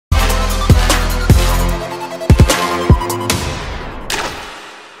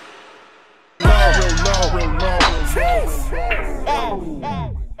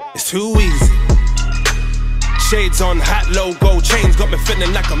too easy. Shades on, hat, logo, chains got me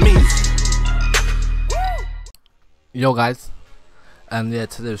feeling like I'm easy. Yo guys, and yeah,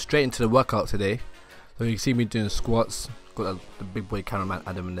 today straight into the workout today. So you can see me doing squats. Got the big boy cameraman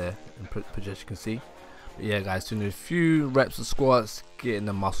Adam in there, as you can see. But yeah guys, doing a few reps of squats, getting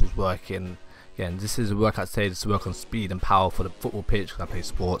the muscles working. Again, this is a workout today just to work on speed and power for the football pitch, because I play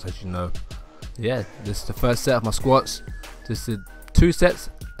sports, as you know. Yeah, this is the first set of my squats. This is 2 sets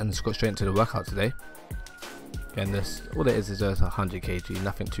and just got straight into the workout today. Again, this all it is just 100 kg,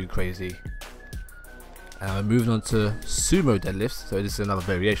 nothing too crazy. And we're moving on to sumo deadlifts. So this is another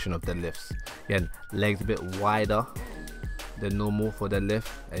variation of deadlifts. Again, legs a bit wider than normal for deadlift,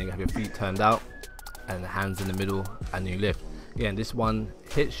 and you have your feet turned out and the hands in the middle, and you lift. Again, this one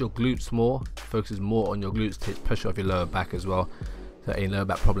hits your glutes more, focuses more on your glutes, takes pressure off your lower back as well. So any lower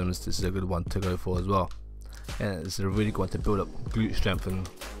back problems, this is a good one to go for as well. And it's a really good one to build up glute strength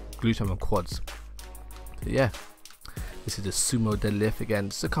and quads. So yeah, this is the sumo deadlift. Again,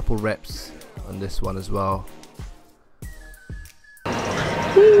 just a couple reps on this one as well.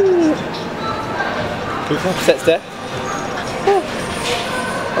 Sets there.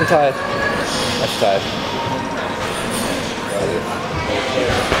 I'm tired. I'm tired.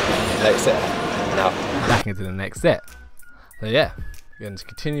 Next set. Now. Back into the next set. So yeah, again, to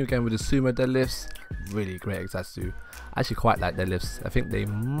continue again with the sumo deadlifts. Really great exercise to do. I actually quite like deadlifts. I think they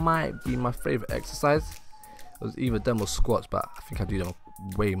might be my favorite exercise. It was either them or squats, but I think I do them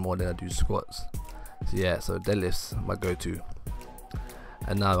way more than I do squats. So yeah, so deadlifts my go-to.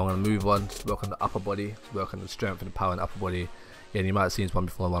 And now I'm going to move on to work on the upper body, to work on the strength and the power in the upper body. Again, you might have seen this one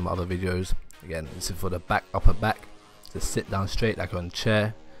before in one of my other videos. Again, this is for the back, upper back. Just sit down straight like you're on a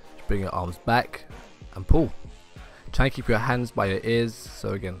chair. Just bring your arms back and pull. Try and keep your hands by your ears.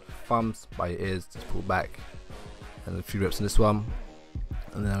 So again, thumbs by your ears, just pull back. And a few reps in this one.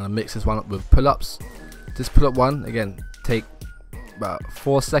 And then I'm going to mix this one up with pull-ups. This pull-up one, again, take about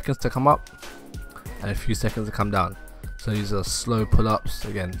 4 seconds to come up and a few seconds to come down. So these are slow pull-ups,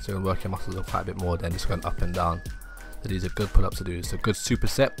 again, so you're working muscles quite a bit more than just going up and down. So these are good pull-ups to do. It's a good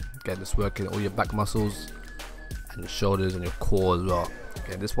superset. Again, just working all your back muscles and your shoulders and your core as well.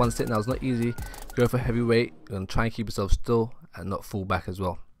 Okay, this one sit now is not easy. Go for heavy weight and try and keep yourself still and not fall back as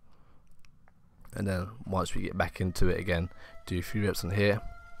well. And then once we get back into it again, do a few reps on here.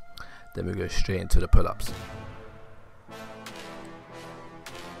 Then we go straight into the pull-ups.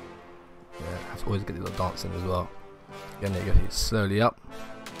 Yeah, have to always get the little dance in as well. Again, there you go. Slowly up,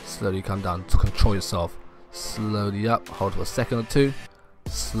 slowly come down to control yourself. Slowly up, hold for a second or two,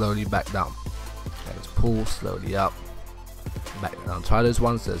 slowly back down. Okay, let's pull slowly up, back down. Try those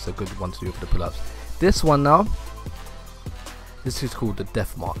ones. That's a good one to do for the pull-ups. This one now, this is called the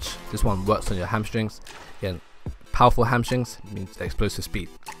death march. This one works on your hamstrings. Again, powerful hamstrings means explosive speed.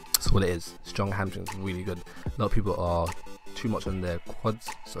 That's what it is. Strong hamstrings, really good. A lot of people are too much on their quads,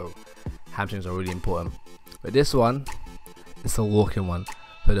 so hamstrings are really important. But this one, it's a walking one.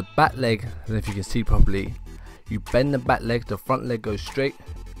 So the back leg, I don't know if you can see properly, you bend the back leg, the front leg goes straight,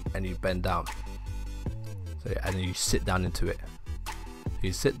 and you bend down. So and then you sit down into it.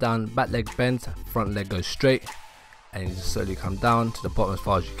 You sit down, back leg bends, front leg goes straight, and you just slowly come down to the bottom as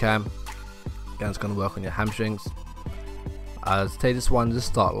far as you can. Again, it's going to work on your hamstrings. I'll take this one, just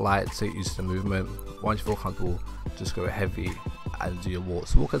start light, so get used to the movement. Once you feel comfortable, just go heavy and do your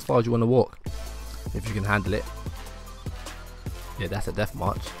walks. Walk as far as you want to walk, if you can handle it. Yeah, that's a death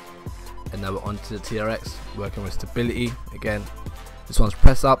march. And now we're on to the TRX, working with stability. Again, this one's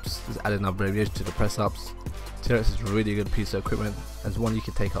press ups. Just add another variation to the press ups. TRX is a really good piece of equipment, and it's one you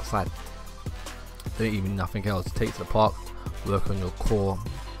can take outside. Don't even nothing else. Take it to the park, work on your core,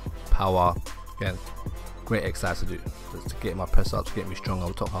 power. Again, great exercise to do. Just to get my press ups, get me strong on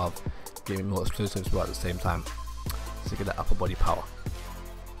the top half, get me more explosive but at the same time. To get that upper body power.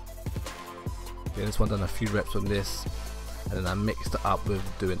 Okay, this one done a few reps on this, and then I mixed it up with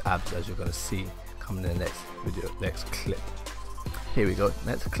doing abs, as you're going to see coming in the next video, next clip. Here we go,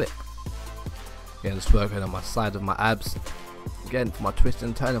 next clip. Again, just working on my side of my abs. Again, for my twist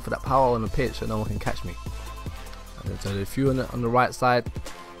and turning for that power on the pitch, so no one can catch me. And then so a few on the right side,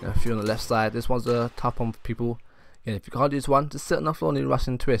 and a few on the left side. This one's a tough one for people. Again, if you can't do this one, just sit on the floor and do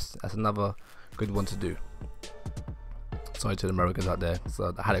Russian twist. That's another good one to do. Sorry to the Americans out there.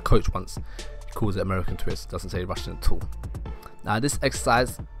 So I had a coach once. He calls it American twist. Doesn't say Russian at all. Now this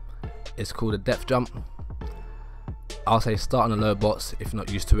exercise is called a depth jump. I'll say start on the lower box if you're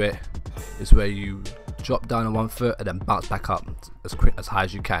not used to it. It's where you drop down on one foot and then bounce back up as high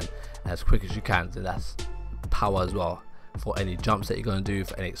as you can and as quick as you can. So that's power as well for any jumps that you're going to do,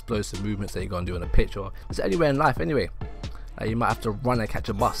 for any explosive movements that you're going to do on a pitch, or just anywhere in life anyway. You might have to run and catch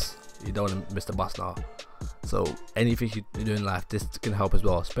a bus. You don't want to miss the bus now. So anything you do in life, this can help as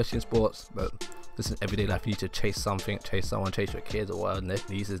well, especially in sports. But this in everyday life, you need to chase something, chase someone, chase your kids or whatever,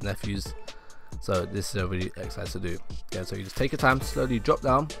 nieces, nephews. So this is a really exercise to do. Yeah, so you just take your time, slowly drop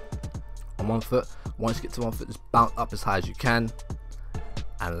down on one foot. Once you get to one foot, just bounce up as high as you can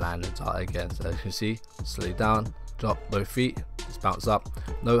and land and start again. So as you can see, slowly down, drop both feet, just bounce up.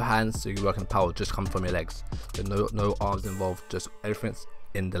 No hands, so you're working power, just come from your legs. So no arms involved, just everything's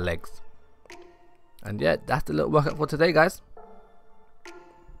in the legs. And yeah, that's the little workout for today, guys.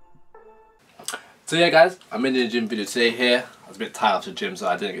 So yeah, guys, I'm in the gym video today here. I was a bit tired after the gym, so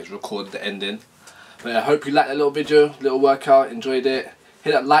I didn't get to record the ending. But I hope you liked that little video, little workout, enjoyed it.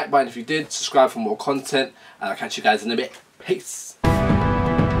 Hit that like button if you did, subscribe for more content, and I'll catch you guys in a bit. Peace.